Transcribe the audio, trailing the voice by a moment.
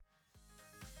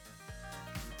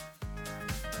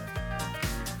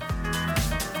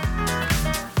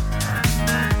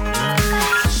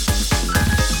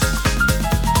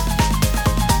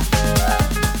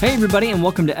Hey everybody, and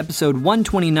welcome to episode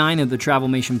 129 of the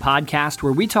Travelmation podcast,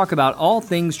 where we talk about all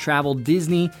things travel,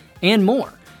 Disney, and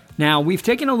more. Now, we've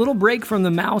taken a little break from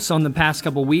the mouse on the past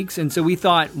couple weeks, and so we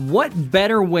thought, what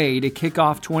better way to kick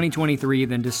off 2023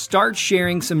 than to start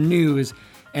sharing some news?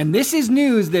 And this is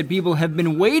news that people have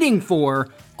been waiting for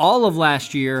all of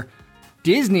last year.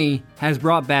 Disney has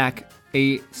brought back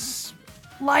a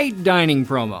slight dining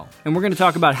promo, and we're going to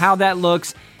talk about how that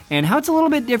looks and how it's a little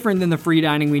bit different than the free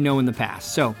dining we know in the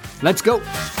past. So, let's go.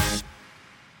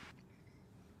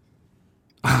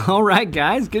 All right,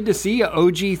 guys, good to see you.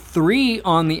 OG3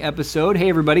 on the episode. Hey,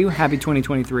 everybody, happy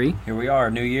 2023. Here we are,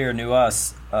 new year, new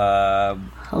us.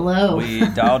 Hello. We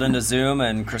dialed into Zoom,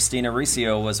 and Christina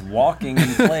Riccio was walking in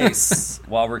place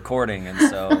while recording, and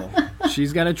so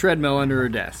She's got a treadmill under her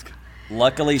desk.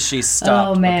 luckily she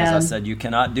stopped man. because I said, you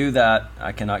cannot do that.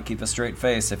 I cannot keep a straight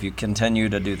face if you continue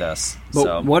to do this. But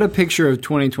So what a picture of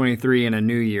 2023 in a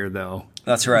new year, though.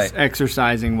 that's right. Just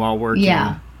exercising while working.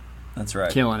 Yeah, That's right.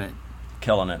 Killing it.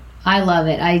 Killing it. I love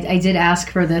it. I did ask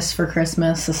for this for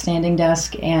Christmas, a standing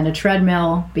desk and a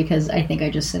treadmill, because I think I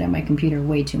just sit at my computer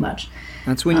way too much.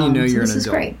 That's when you know so you're an this is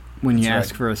adult. great. When you That's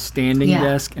ask right. for a standing Yeah.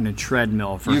 desk and a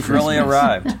treadmill for You've Christmas. really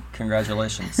arrived.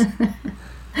 Congratulations.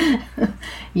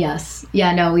 Yes.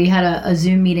 Yeah, no, we had a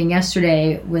Zoom meeting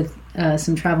yesterday with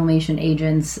some Travelmation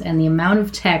agents, and the amount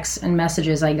of texts and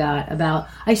messages I got about,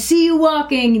 I see you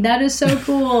walking, that is so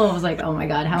cool. I was like, oh my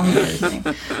God, how embarrassing.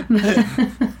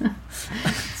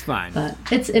 It's fine. But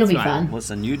it'll be fine. fun.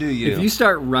 Listen, you do you. If you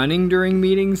start running during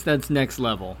meetings, that's next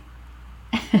level.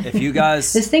 If you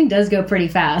guys, This thing does go pretty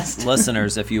fast.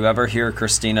 listeners, if you ever hear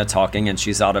Christina talking and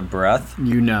she's out of breath,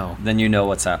 You know. then you know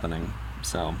what's happening.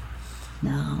 So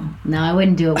No, I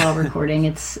wouldn't do it while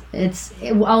recording.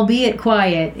 Albeit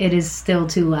quiet, it is still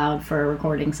too loud for a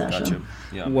recording session. gotcha.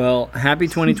 Yeah. Well, happy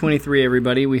 2023,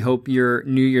 everybody. We hope your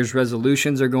New Year's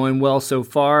resolutions are going well so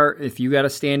far. If you got a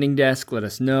standing desk, let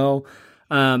us know.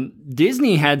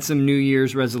 Disney had some New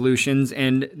Year's resolutions,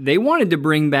 and they wanted to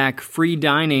bring back free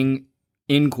dining,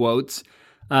 in quotes,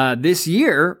 this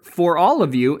year for all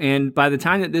of you. And by the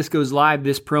time that this goes live,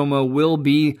 this promo will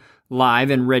be live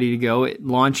and ready to go. It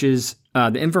launches,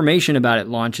 the information about it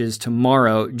launches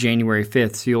tomorrow, January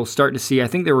 5th. So you'll start to see, I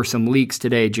think there were some leaks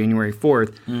today, January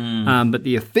 4th. But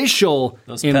the official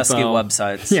Those info, pesky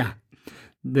websites. Yeah.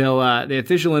 The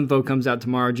official info comes out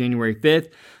tomorrow, January 5th.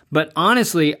 But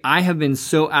honestly, I have been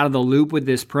so out of the loop with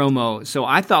this promo. So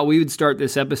I thought we would start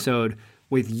this episode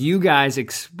with you guys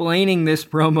explaining this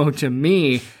promo to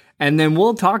me, and then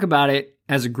we'll talk about it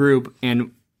as a group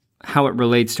and how it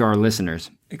relates to our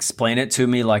listeners. Explain it to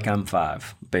me like I'm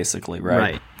 5, basically,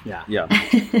 right? Yeah. Yeah,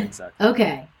 exactly.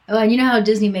 Okay. Oh, and you know how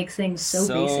Disney makes things so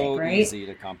basic, right? easy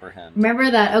to comprehend. Remember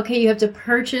that, okay, you have to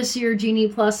purchase your Genie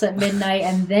Plus at midnight,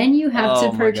 and then you have Oh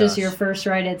to my purchase gosh. your first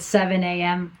ride at 7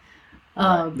 a.m.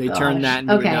 Oh, They gosh. turned that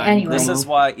into a Okay, dime anyway. This is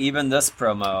why even this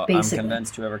promo, Basically. I'm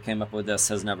convinced whoever came up with this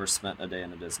has never spent a day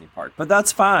in a Disney park. But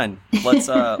that's fine. Let's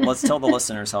tell the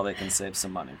listeners how they can save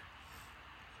some money.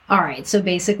 All right, so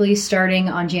basically starting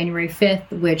on January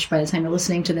 5th, which by the time you're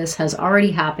listening to this has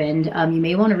already happened, you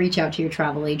may want to reach out to your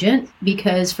travel agent,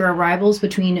 because for arrivals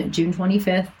between June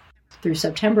 25th through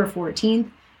September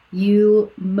 14th, you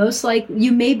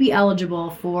may be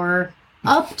eligible for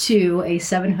up to a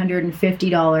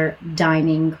 $750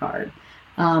 dining card.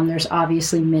 There's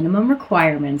obviously minimum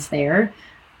requirements there.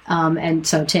 And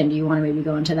so, Tim, do you want to maybe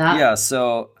go into that? Yeah,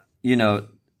 so,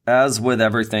 as with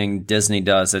everything Disney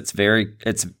does, it's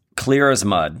clear as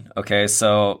mud, okay?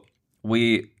 So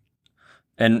we,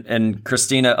 and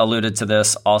Christina alluded to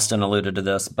this, Austin alluded to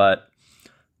this, but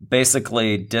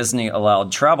basically Disney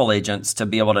allowed travel agents to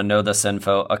be able to know this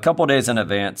info a couple days in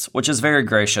advance, which is very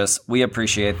gracious. We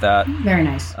appreciate that. Very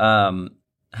nice.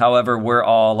 However, we're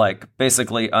all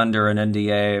basically under an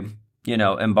NDA,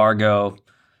 embargo.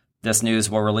 This news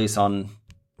will release on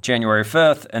January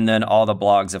 5th, and then all the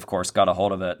blogs, of course, got a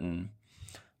hold of it and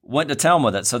went to town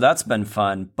with it. So that's been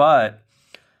fun. But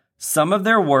some of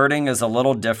their wording is a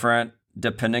little different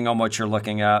depending on what you're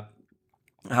looking at.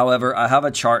 However, I have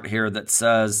a chart here that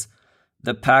says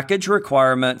the package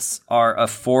requirements are a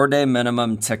 4-day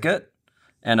minimum ticket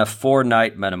and a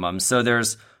 4-night minimum. So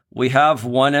we have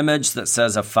one image that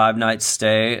says a 5-night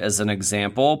stay as an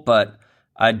example, but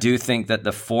I do think that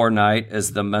the 4-night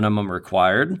is the minimum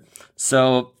required.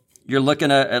 So you're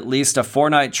looking at least a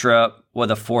 4-night trip with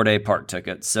a 4-day park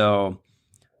ticket. So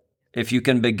if you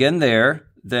can begin there,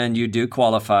 then you do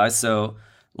qualify. So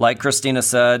like Christina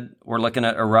said, we're looking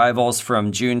at arrivals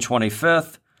from June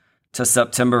 25th to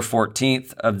September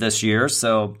 14th of this year.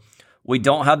 So We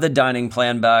don't have the dining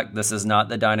plan back. This is not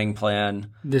the dining plan.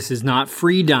 This is not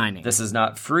free dining. This is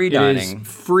not free It dining. is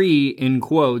free, in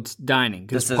quotes, dining.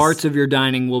 Because This is- parts of your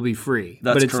dining will be free.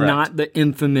 That's but it's correct. not the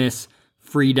infamous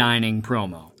free dining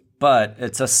promo. But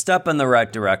it's a step in the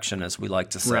right direction, as we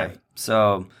like to say. Right.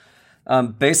 So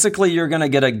basically, you're going to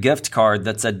get a gift card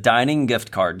that's a dining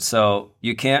gift card. So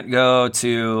you can't go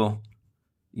to,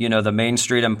 the Main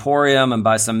Street Emporium and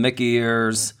buy some Mickey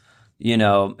ears,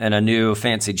 and a new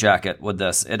fancy jacket with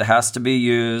this. It has to be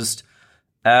used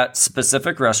at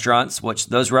specific restaurants, which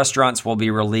those restaurants will be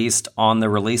released on the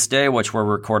release day, which we're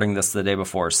recording this the day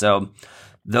before. So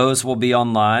those will be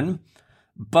online.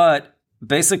 But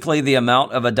basically, the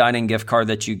amount of a dining gift card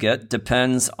that you get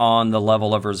depends on the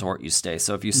level of resort you stay.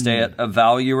 So if you stay at a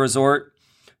value resort,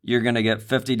 you're going to get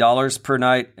 $50 per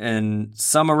night in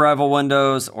some arrival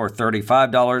windows or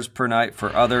 $35 per night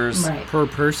for others. Right. Per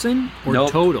person or Nope.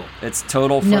 total? It's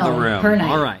total for No, the room. per night.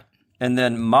 All right. And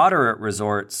then moderate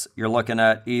resorts, you're looking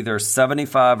at either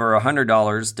 $75 or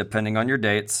 $100, depending on your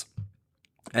dates.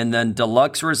 And then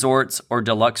deluxe resorts or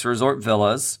deluxe resort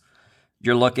villas,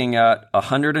 you're looking at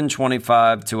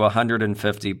 $125 to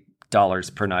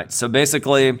 $150 per night. So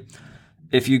basically,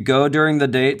 if you go during the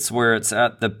dates where it's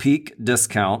at the peak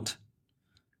discount,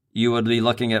 you would be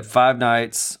looking at 5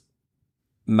 nights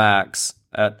max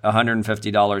at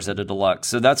 $150 at a deluxe.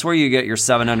 So that's where you get your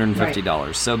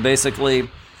 $750. So basically,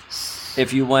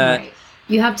 if you went... Right.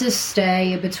 You have to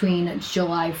stay between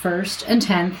July 1st and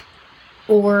 10th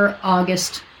or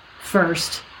August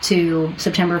 1st to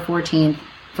September 14th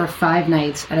for 5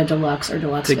 nights at a deluxe or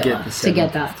deluxe To get villa. the To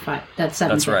get that that's $750.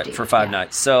 That's right, for 5 Yeah.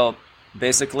 nights. So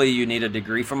basically, you need a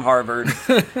degree from Harvard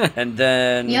and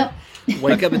then Yep.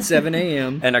 Wake up at 7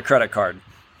 a.m. and a credit card.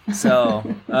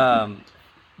 So,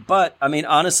 but I mean,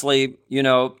 honestly,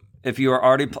 if you are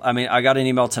already, I got an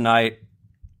email tonight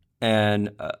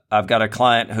and I've got a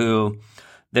client who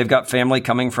they've got family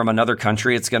coming from another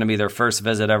country. It's going to be their first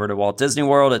visit ever to Walt Disney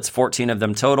World. It's 14 of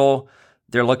them total.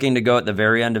 They're looking to go at the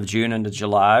very end of June into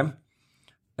July.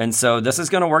 And so this is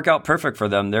going to work out perfect for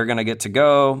them. They're going to get to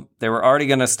go. They were already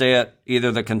going to stay at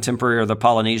either the Contemporary or the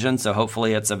Polynesian, so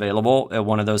hopefully it's available at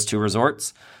one of those 2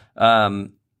 resorts.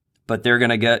 But they're going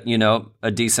to get,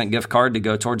 a decent gift card to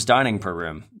go towards dining per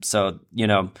room. So,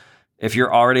 if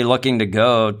you're already looking to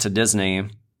go to Disney,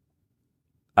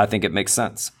 I think it makes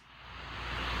sense.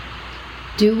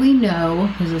 Do we know,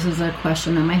 because this is a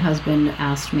question that my husband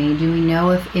asked me, do we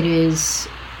know if it is,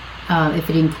 if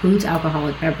it includes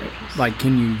alcoholic beverages? Like,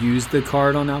 can you use the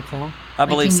card on alcohol? I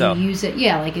believe can so. You use it?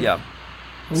 Yeah. Like if, Yeah.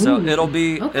 So Ooh,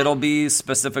 it'll be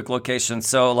specific locations.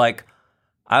 So like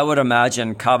I would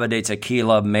imagine Cava de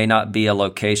Tequila may not be a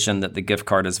location that the gift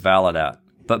card is valid at,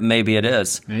 but maybe it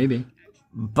is. Maybe.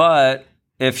 But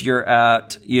if you're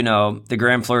at, the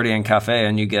Grand Floridian Cafe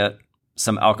and you get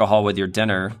some alcohol with your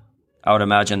dinner, I would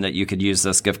imagine that you could use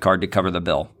this gift card to cover the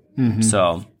bill. Mm-hmm.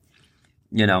 So,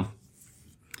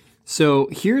 So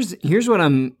here's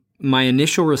what my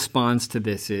initial response to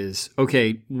this is,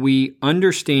 okay, we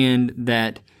understand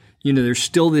that, there's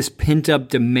still this pent up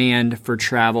demand for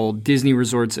travel. Disney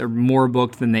resorts are more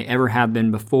booked than they ever have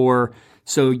been before.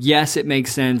 So yes, it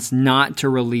makes sense not to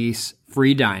release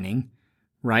free dining,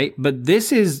 right? But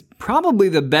this is probably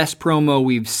the best promo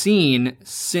we've seen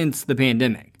since the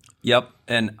pandemic. Yep.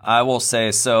 And I will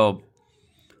say, so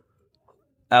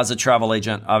as a travel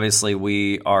agent, obviously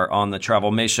we are on the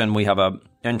Travelmation. We have a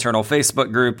internal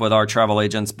Facebook group with our travel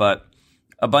agents, but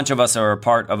a bunch of us are a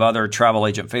part of other travel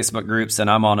agent Facebook groups, and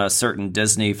I'm on a certain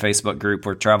Disney Facebook group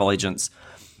with travel agents.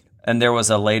 And there was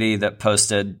a lady that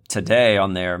posted today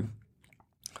on there,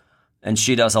 and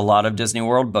she does a lot of Disney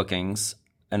World bookings.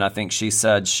 And I think she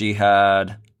said she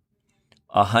had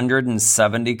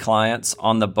 170 clients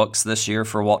on the books this year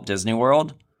for Walt Disney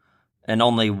World. And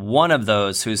only one of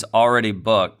those who's already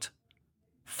booked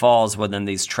falls within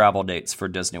these travel dates for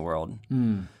Disney World.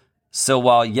 So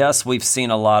while, yes, we've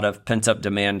seen a lot of pent-up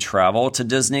demand travel to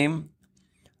Disney,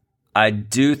 I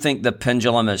do think the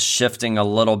pendulum is shifting a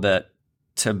little bit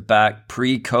to back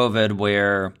pre-COVID,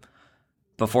 where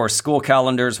before school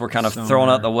calendars were kind of thrown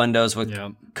out the windows with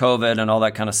COVID and all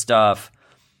that kind of stuff.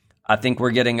 I think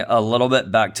we're getting a little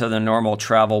bit back to the normal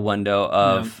travel window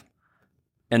of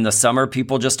in the summer,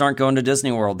 people just aren't going to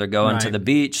Disney World. They're going to the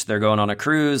beach, they're going on a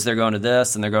cruise, they're going to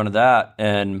this and they're going to that.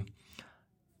 And,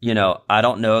 I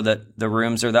don't know that the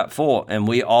rooms are that full. And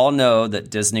we all know that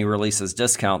Disney releases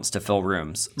discounts to fill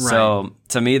rooms. Right. So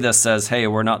to me, this says, hey,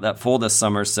 we're not that full this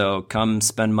summer, so come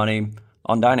spend money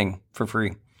on dining for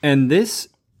free. And this,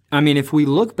 I mean, if we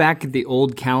look back at the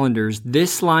old calendars,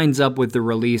 this lines up with the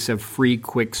release of free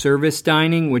quick service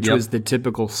dining, which was the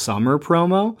typical summer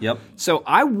promo. Yep. So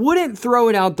I wouldn't throw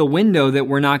it out the window that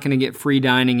we're not going to get free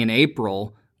dining in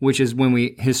April, which is when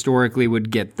we historically would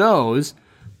get those.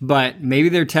 But maybe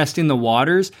they're testing the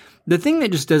waters. The thing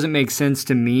that just doesn't make sense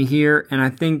to me here, and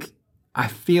I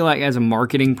feel like as a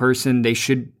marketing person, they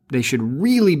should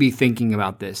really be thinking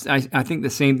about this. I think the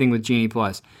same thing with Genie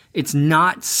Plus. It's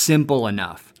not simple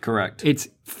enough. Correct. It's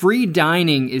free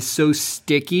dining is so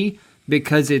sticky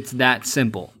because it's that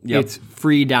simple. Yep. It's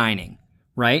free dining,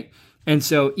 right? And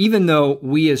so even though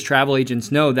we as travel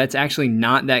agents know that's actually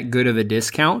not that good of a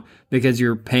discount because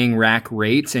you're paying rack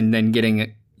rates and then getting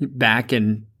it back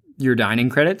in your dining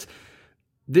credits,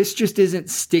 this just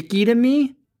isn't sticky to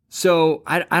me. So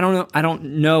I don't know. I don't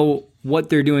know what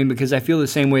they're doing because I feel the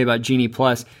same way about Genie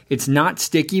Plus. It's not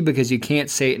sticky because you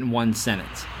can't say it in one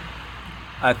sentence.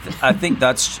 I think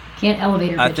that's Can't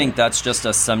elevator pitch I think it. that's just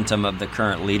a symptom of the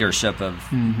current leadership of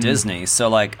Disney. So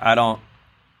like I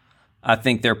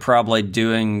think they're probably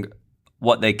doing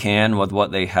what they can with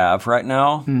what they have right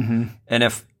now. Mm-hmm. And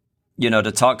if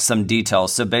to talk some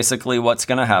details. So basically what's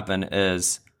going to happen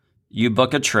is you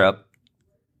book a trip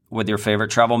with your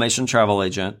favorite Travelmation travel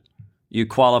agent, you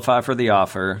qualify for the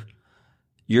offer,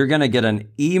 you're going to get an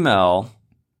email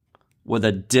with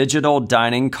a digital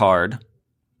dining card,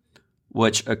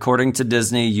 which according to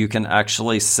Disney, you can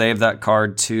actually save that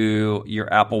card to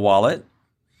your Apple Wallet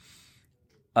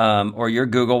or your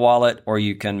Google Wallet, or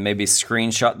you can maybe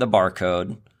screenshot the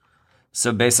barcode.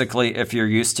 So basically, if you're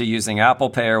used to using Apple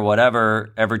Pay or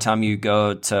whatever, every time you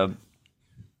go to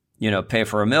pay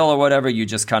for a meal or whatever, you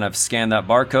just kind of scan that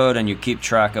barcode and you keep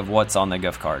track of what's on the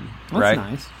gift card. That's right?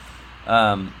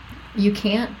 nice. You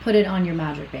can't put it on your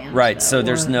Magic Band. Right, though, so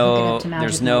there's or no- hook it up to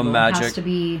there's no Mobile. magic- It has to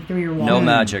be through your wallet. No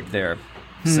magic there.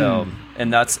 So,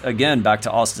 and that's, again, back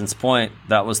to Austin's point,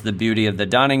 that was the beauty of the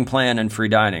dining plan and free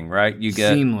dining, right? You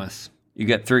Seamless.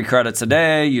 get 3 credits a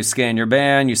day, you scan your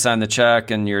band, you sign the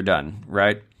check, and you're done,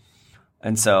 right?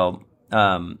 And so,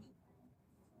 I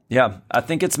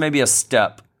think it's maybe a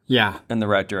step Yeah. in the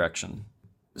right direction.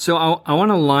 So I want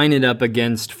to line it up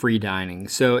against free dining.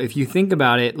 So if you think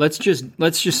about it, let's just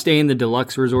stay in the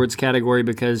deluxe resorts category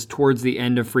because towards the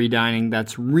end of free dining,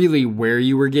 that's really where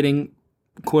you were getting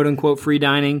quote unquote free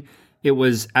dining. It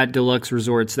was at deluxe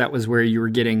resorts. That was where you were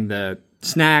getting the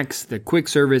snacks, the quick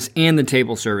service, and the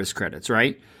table service credits,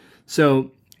 right?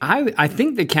 So I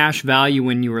think the cash value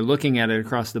when you were looking at it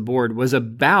across the board was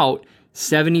about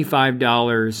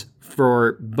 $75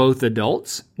 for both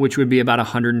adults, which would be about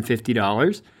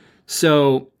 $150.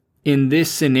 So in this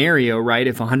scenario, right,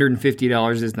 if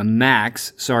 $150 is the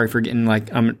max, sorry for getting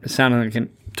I'm sounding like a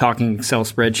talking Excel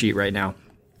spreadsheet right now,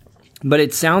 but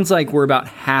it sounds like we're about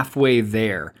halfway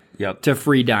there to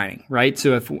free dining, right?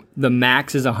 So if the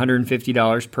max is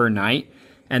 $150 per night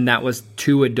and that was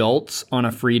 2 adults on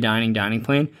a free dining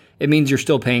plan, it means you're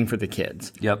still paying for the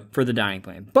kids for the dining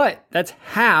plan. But that's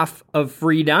half of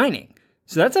free dining.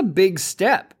 So that's a big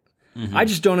step. Mm-hmm. I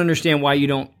just don't understand why you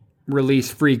don't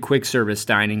release free quick service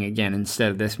dining again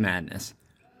instead of this madness.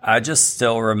 I just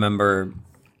still remember,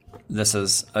 this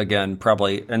is, again,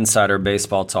 probably insider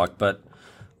baseball talk, but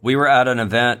we were at an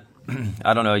event,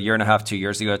 I don't know, 1.5 years, 2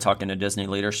 years ago, talking to Disney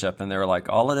leadership, and they were like,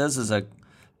 all it is a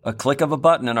click of a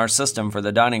button in our system for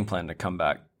the dining plan to come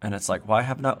back. And it's like, why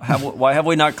have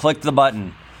we not clicked the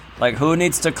button? Like, who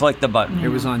needs to click the button? It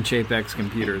was on Chapek's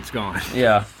computer. It's gone.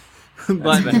 Yeah.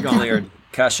 But It's been cleared.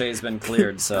 Cache's been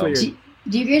cleared, so. Cleared.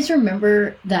 Do you guys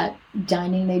remember that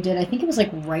dining they did? I think it was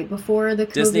like right before the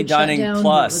COVID Disney Dining shutdown.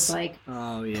 Plus. It was like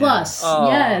Oh, yeah. Plus. Oh.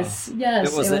 Yes.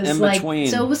 It was an like, in-between.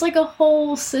 so it was like a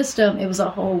whole system. It was a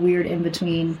whole weird in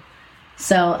between.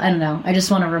 So I don't know. I just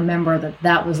want to remember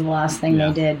that was the last thing Yeah.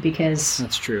 they did because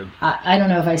That's true. I don't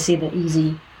know if I see the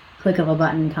easy click of a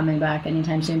button coming back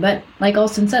anytime soon. But like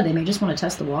Alston said, they may just want to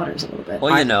test the waters a little bit.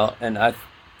 Well, and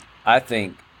I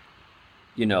think,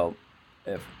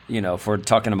 if we're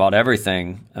talking about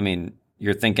everything, I mean,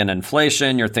 you're thinking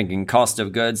inflation, you're thinking cost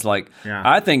of goods. Yeah.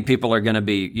 I think people are going to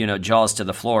be, jaws to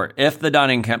the floor. If the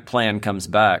dining plan comes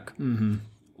back,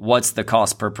 what's the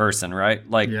cost per person, right?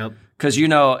 Yep. Because,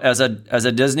 as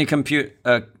a Disney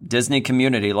Disney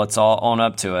community, let's all own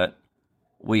up to it.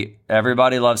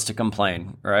 Everybody loves to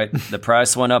complain, right? The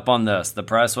price went up on this. The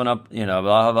price went up, blah,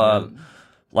 blah, blah.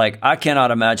 Like, I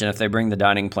cannot imagine if they bring the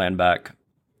dining plan back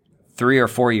 3 or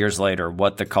 4 years later,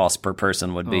 what the cost per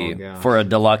person would be for a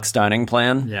deluxe dining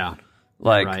plan. Yeah.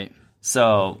 Right.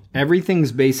 So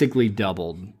Everything's basically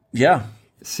doubled yeah,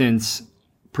 since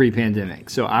pre-pandemic.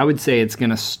 So I would say it's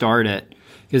going to start at,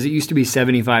 because it used to be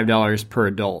 $75 per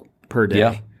adult per day.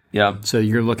 Yeah. Yeah. So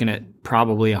you're looking at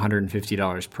probably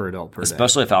 $150 per adult per day.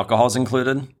 Especially if alcohol's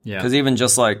included. Yeah. Because even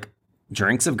just like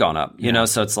drinks have gone up, you know,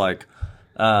 so it's like,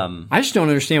 I just don't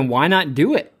understand why not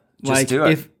do it. Just do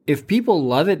it. If people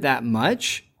love it that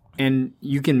much and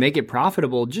you can make it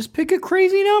profitable, just pick a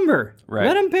crazy number. Right.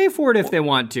 Let them pay for it if they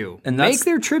want to. And make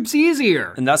their trips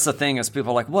easier. And that's the thing is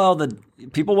people are like, well, the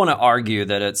people want to argue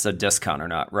that it's a discount or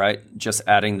not, right? Just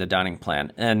adding the dining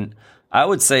plan. And I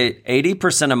would say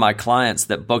 80% of my clients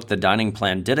that booked the dining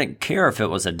plan didn't care if it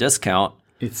was a discount.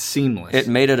 It's seamless. It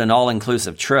made it an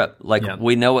all-inclusive trip. Like Yep.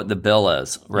 we know what the bill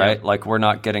is, right? Yep. Like we're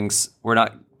not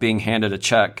being handed a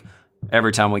check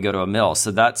every time we go to a meal.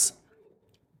 So that's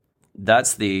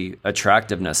the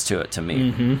attractiveness to it to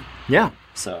me. Yeah,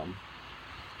 So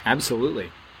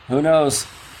absolutely. who knows?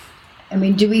 I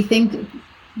mean, do we think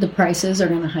the prices are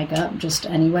going to hike up just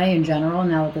anyway in general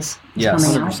now that this is Yes.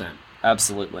 coming out? 100%.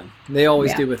 Absolutely. They always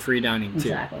Yeah. do with free dining too.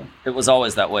 Exactly. It was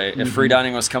always that way. If free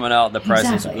dining was coming out, the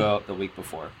prices Exactly. would go up the week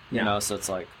before. You Yeah. know, so it's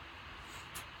like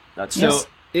that's So just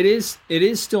it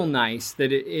is still nice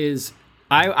that it is.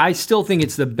 I still think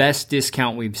it's the best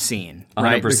discount we've seen,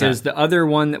 right? 100%. Because the other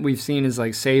one that we've seen is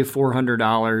like save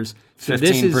 $400. So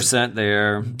this is 15%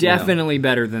 there. definitely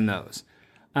better than those.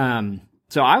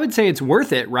 So I would say it's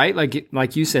worth it, right?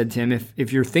 Like you said, Tim,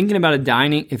 if you're thinking about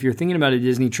if you're thinking about a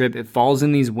Disney trip, it falls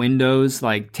in these windows,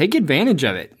 like take advantage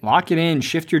of it. Lock it in,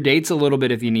 shift your dates a little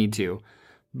bit if you need to.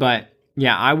 But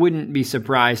yeah, I wouldn't be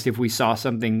surprised if we saw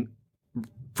something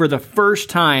for the first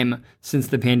time since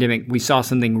the pandemic, we saw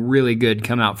something really good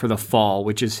come out for the fall,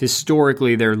 which is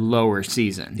historically their lower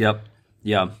season. Yep.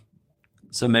 Yeah.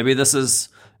 So maybe this is,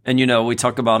 and you know, we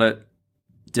talk about it.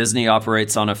 Disney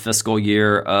operates on a fiscal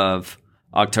year of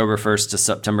October 1st to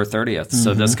September 30th.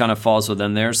 So this kind of falls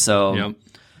within there. So, Yep.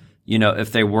 you know,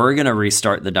 if they were going to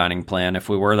restart the dining plan, if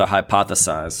we were to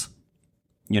hypothesize,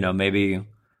 you know, maybe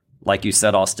like you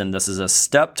said, Austin, this is a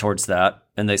step towards that.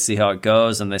 And they see how it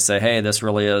goes and they say, hey, this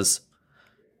really is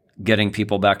getting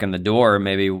people back in the door.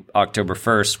 Maybe October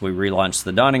 1st, we relaunch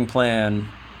the dining plan,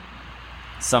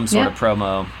 some sort of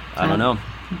promo. I don't know.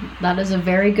 That is a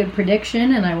very good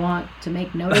prediction, and I want to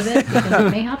make note of it because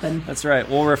it may happen. That's right.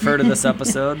 We'll refer to this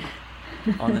episode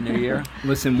on the new year.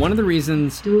 Listen, one of the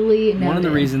reasons Duly noted. One of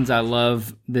the reasons I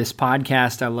love this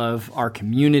podcast, I love our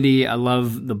community, I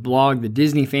love the blog, the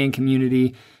Disney fan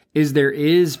community, is there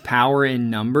is power in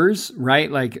numbers, right?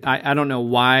 Like, I don't know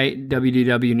why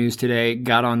WDW News Today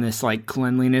got on this like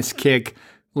cleanliness kick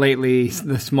lately,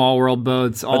 the Small World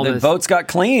boats, all But the this. boats got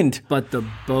cleaned. But the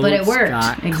boats But it worked.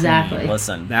 got Exactly. clean.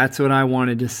 Listen, That's what I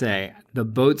wanted to say. The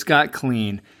boats got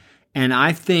clean. And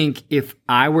I think if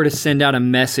I were to send out a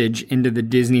message into the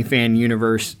Disney fan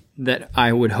universe that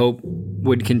I would hope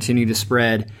would continue to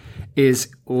spread is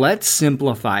let's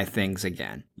simplify things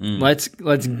again. Let's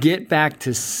get back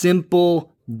to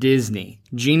simple Disney.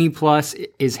 Genie Plus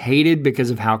is hated because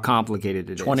of how complicated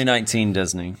it is. 2019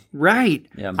 Disney. Right.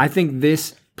 Yeah. I think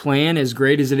this plan, as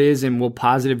great as it is, and we'll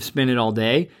positive spin it all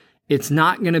day, it's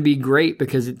not going to be great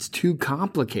because it's too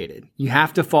complicated. You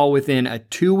have to fall within a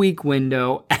 2-week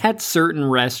window at certain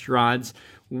restaurants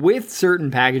with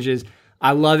certain packages.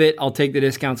 I love it. I'll take the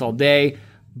discounts all day,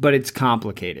 but it's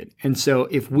complicated. And so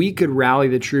if we could rally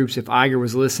the troops, if Iger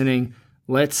was listening,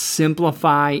 let's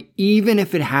simplify, even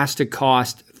if it has to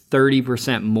cost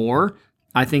 30% more.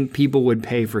 I think people would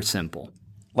pay for simple.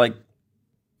 Like,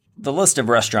 the list of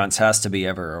restaurants has to be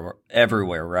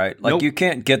everywhere, right? Like, Nope. you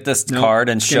can't get this Nope. card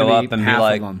and It's show gonna be up and be half of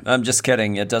like, them. I'm just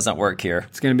kidding. It doesn't work here.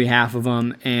 It's going to be half of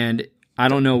them, and I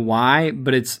don't know why,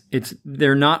 but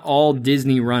they're not all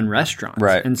Disney run restaurants,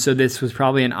 Right. And so this was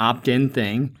probably an opt-in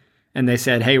thing, and they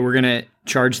said, "Hey, we're going to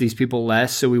charge these people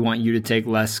less, so we want you to take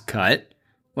less cut."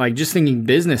 Like just thinking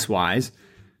business-wise,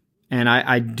 and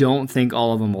I don't think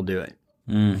all of them will do it.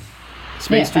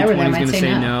 Space if I were 220 them, is I'd going to say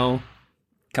say no. no.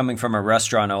 Coming from a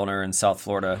restaurant owner in South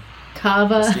Florida,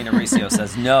 Kava. Christina Riccio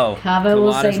says no. Kava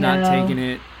will say Colada's no. not taking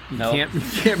it. You Nope.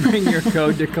 can't bring your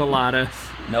code to Colada.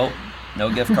 Nope. No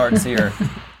gift cards here.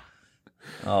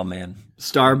 Oh, man.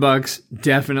 Starbucks,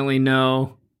 definitely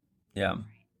no. Yeah.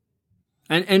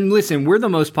 And listen, we're the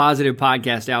most positive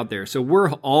podcast out there, so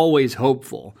we're always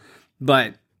hopeful.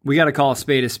 But we got to call a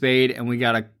spade, and we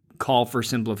got to call for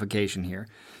simplification here.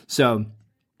 So,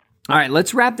 all right,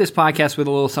 let's wrap this podcast with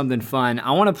a little something fun.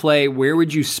 I want to play Where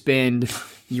Would You Spend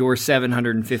Your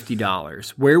 $750?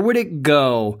 Where would it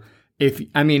go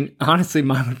honestly,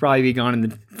 mine would probably be gone in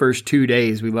the first 2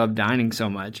 days. We love dining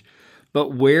so much.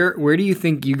 But where do you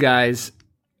think you guys,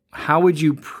 how would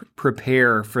you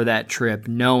prepare for that trip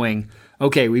knowing,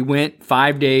 okay, we went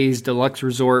 5 days, deluxe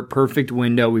resort, perfect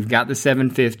window. We've got the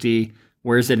 $750.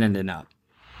 Where's it ending up?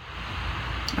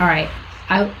 All right.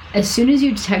 as soon as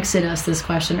you texted us this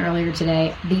question earlier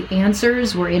today, the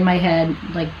answers were in my head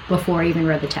like before I even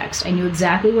read the text. I knew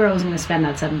exactly where I was going to spend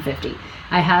that $750.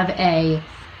 I have a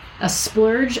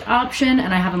splurge option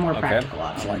and I have a more practical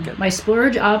option. I like it. My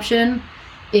splurge option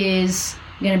is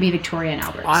going to be Victoria and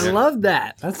Albert's. I love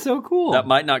that. That's so cool. That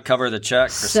might not cover the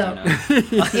check, So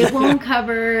Christina. it won't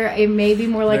cover. It may be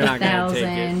more like They're not gonna take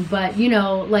 $1,000, it.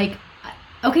 but like,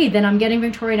 okay, then I'm getting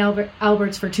Victoria and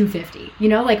Albert's for $250.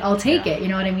 Like I'll take it. You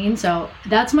know what I mean? So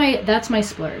that's my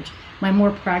splurge. My more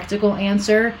practical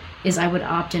answer is I would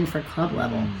opt in for club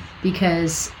level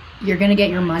because you're going to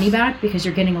get your money back because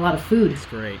you're getting a lot of food. That's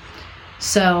great.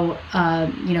 So,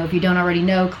 if you don't already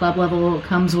know, club level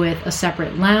comes with a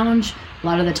separate lounge. A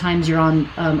lot of the times you're on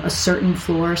a certain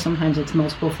floor. Sometimes it's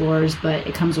multiple floors, but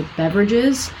it comes with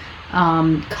beverages.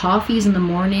 Coffees in the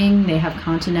morning. They have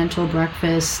continental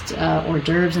breakfast, hors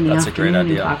d'oeuvres in the That's a great afternoon,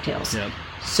 and idea. cocktails. Yep.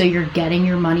 So you're getting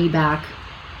your money back.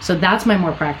 So that's my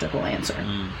more practical answer.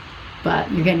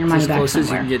 But you're getting your money As back close as you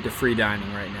somewhere. can get to free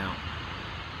dining right now.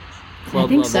 I Club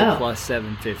think level so. plus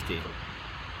 $750.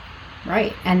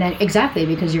 Right. And then exactly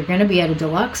because you're going to be at a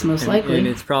deluxe most likely. And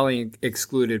it's probably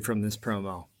excluded from this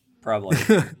promo. Probably.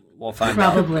 We'll find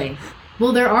out. Probably.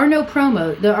 Well, there are no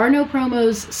promos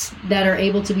that are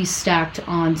able to be stacked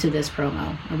onto this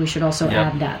promo. And we should also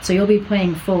add that. So you'll be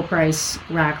paying full price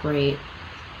rack rate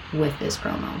with this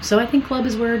promo. So I think Club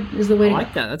is the way I to go.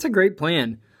 like that. That's a great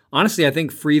plan. Honestly, I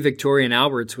think free Victoria and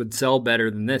Albert's would sell better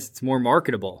than this. It's more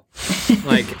marketable.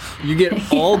 Like, you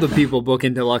get all the people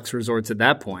booking deluxe resorts at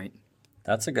that point.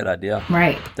 That's a good idea.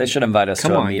 Right. They should invite us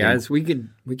Come to a on, meeting. guys. We could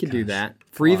do that.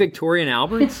 Free Victoria and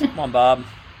Albert's? Come on, Bob.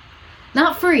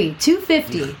 Not free.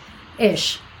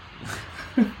 $250-ish.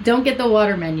 Don't get the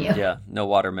water menu. Yeah, no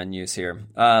water menus here.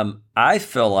 I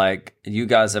feel like you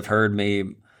guys have heard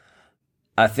me.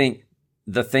 I think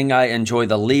the thing I enjoy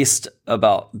the least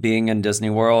about being in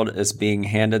Disney World is being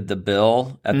handed the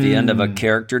bill at the end of a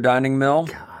character dining meal.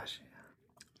 Gosh.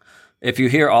 If you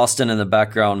hear Austin in the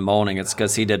background moaning, it's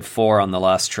because he did 4 on the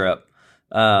last trip.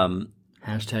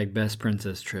 Hashtag best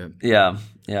princess trip Yeah.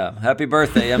 Happy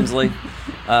birthday, Emsley.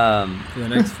 for the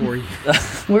next 4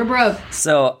 years. We're broke.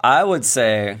 So I would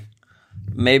say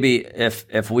maybe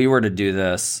if we were to do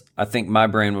this, I think my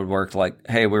brain would work like,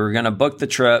 hey, we were going to book the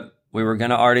trip. We were going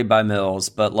to already buy meals,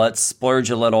 but let's splurge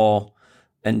a little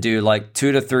and do like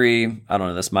 2 to 3. I don't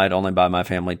know. This might only buy my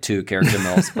family 2 character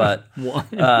meals, but,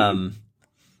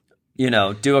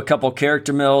 do a couple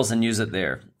character meals and use it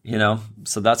there,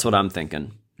 So that's what I'm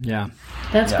thinking. Yeah.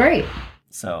 That's great.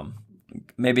 So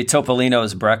maybe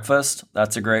Topolino's breakfast.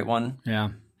 That's a great one. Yeah.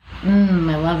 I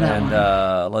love that And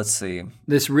one. let's see.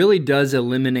 This really does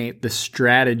eliminate the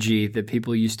strategy that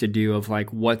people used to do of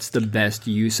like, what's the best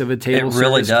use of a table It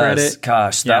really service does. credit?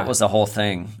 Gosh, Yeah. that was the whole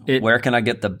thing. Where can I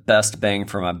get the best bang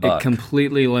for my It buck?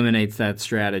 completely eliminates that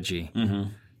strategy.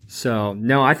 So,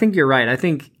 no, I think you're right. I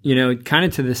think, kind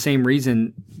of to the same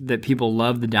reason that people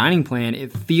love the dining plan,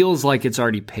 it feels like it's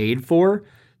already paid for.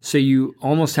 So you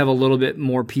almost have a little bit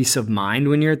more peace of mind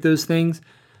when you're at those things.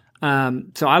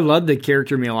 So I love the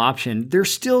character meal option. They're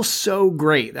still so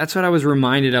great. That's what I was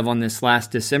reminded of on this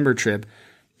last December trip.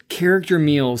 Character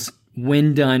meals,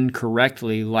 when done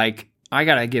correctly, like I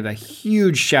got to give a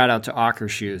huge shout out to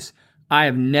Akershus. I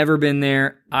have never been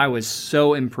there. I was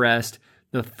so impressed.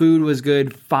 The food was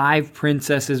good. 5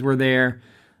 princesses were there.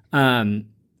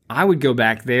 I would go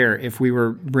back there if we were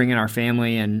bringing our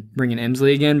family and bringing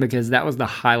Emsley again because that was the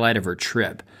highlight of her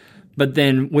trip. But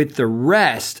then with the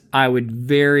rest, I would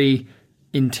very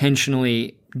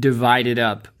intentionally divide it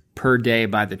up per day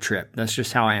by the trip. That's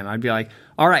just how I am. I'd be like,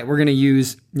 all right, we're going to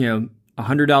use,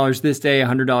 $100 this day,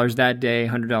 $100 that day,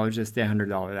 $100 this day,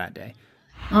 $100 that day.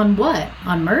 On what?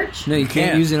 On merch? No, you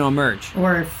can't use it on merch.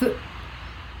 Or food?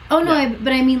 Oh, no, Yeah.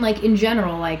 but I mean like in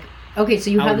general, like, okay, so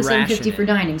you I have would the ration $750 for it.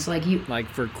 dining. So like you Like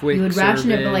for quick You would ration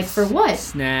it, but, like, service, for what?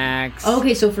 Snacks.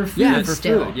 Okay, so for food Yeah, for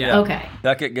still. food, yeah. Okay.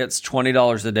 Beckett gets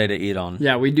 $20 a day to eat on.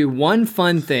 Yeah, we do one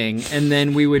fun thing, and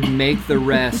then we would make the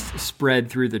rest spread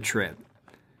through the trip.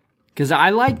 Because I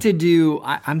like to do,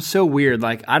 I'm so weird.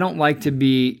 Like, I don't like to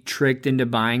be tricked into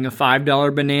buying a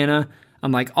 $5 banana.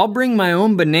 I'm like, I'll bring my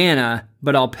own banana,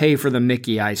 but I'll pay for the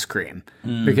Mickey ice cream.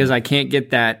 Because I can't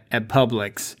get that at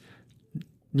Publix.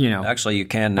 Actually, you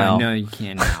can now. I know you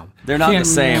can now. They're not the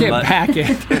same, Can't but pack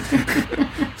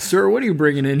it. Sir, what are you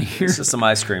bringing in here? it's just some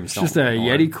ice cream. Just a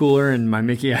Yeti cooler and my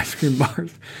Mickey ice cream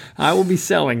bars. I will be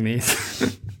selling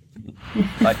these.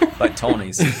 by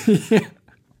Tony's.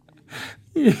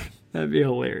 That'd be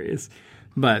hilarious.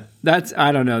 But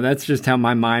I don't know. That's just how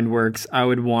my mind works. I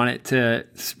would want it to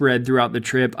spread throughout the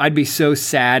trip. I'd be so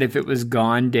sad if it was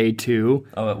gone day 2.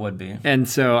 Oh, it would be. And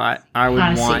so I would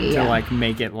Honestly, want to yeah. like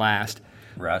make it last.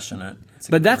 Ration it.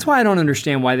 But that's why I don't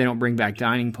understand why they don't bring back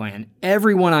Dining Plan.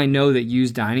 Everyone I know that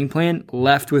used Dining Plan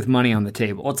left with money on the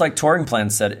table. Well, it's like Touring Plan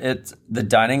said. The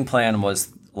Dining Plan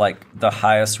was like the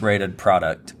highest rated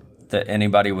product that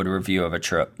anybody would review of a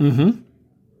trip. Mm-hmm.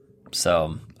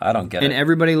 So I don't get it. And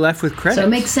everybody left with credit. So it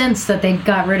makes sense that they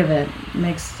got rid of it.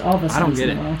 Makes all the sense. I don't get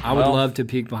in it. the world. I would love to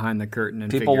peek behind the curtain and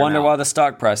People figure wonder it out. why the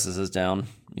stock prices is down.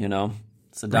 You know,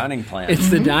 it's a Dining Plan. It's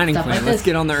the Dining Stuff Plan. like Let's this.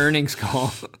 get on the earnings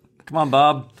call. Come on,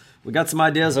 Bob. We got some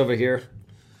ideas over here.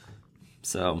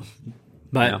 So,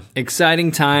 But yeah.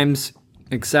 exciting times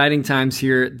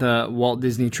here at the Walt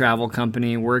Disney Travel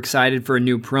Company. We're excited for a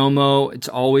new promo. It's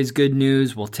always good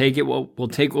news. We'll take it. We'll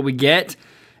take what we get.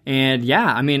 And yeah,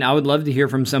 I mean, I would love to hear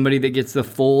from somebody that gets the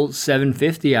full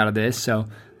 $750 out of this. So,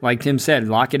 like Tim said,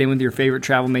 lock it in with your favorite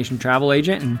Travelmation travel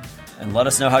agent, and let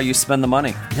us know how you spend the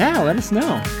money. yeah, let us know.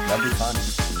 That'd be fun.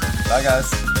 Bye,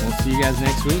 guys. We'll see you guys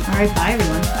next week. All right, bye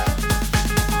everyone.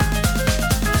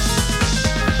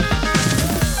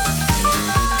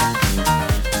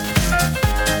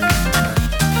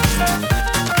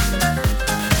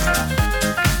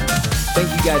 Thank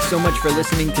you guys so much for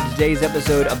listening to today's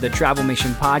episode of the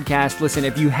Travelmation Podcast. Listen,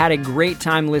 if you had a great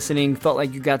time listening, felt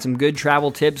like you got some good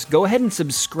travel tips, go ahead and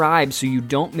subscribe so you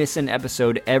don't miss an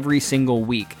episode every single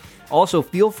week. Also,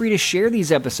 feel free to share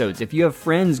these episodes. If you have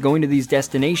friends going to these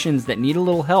destinations that need a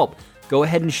little help, go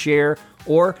ahead and share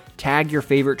or tag your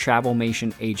favorite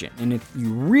Travelmation agent. And if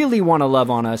you really want to love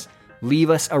on us,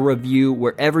 leave us a review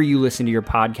wherever you listen to your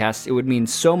podcasts. It would mean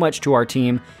so much to our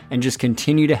team and just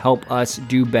continue to help us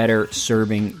do better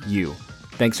serving you.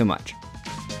 Thanks so much.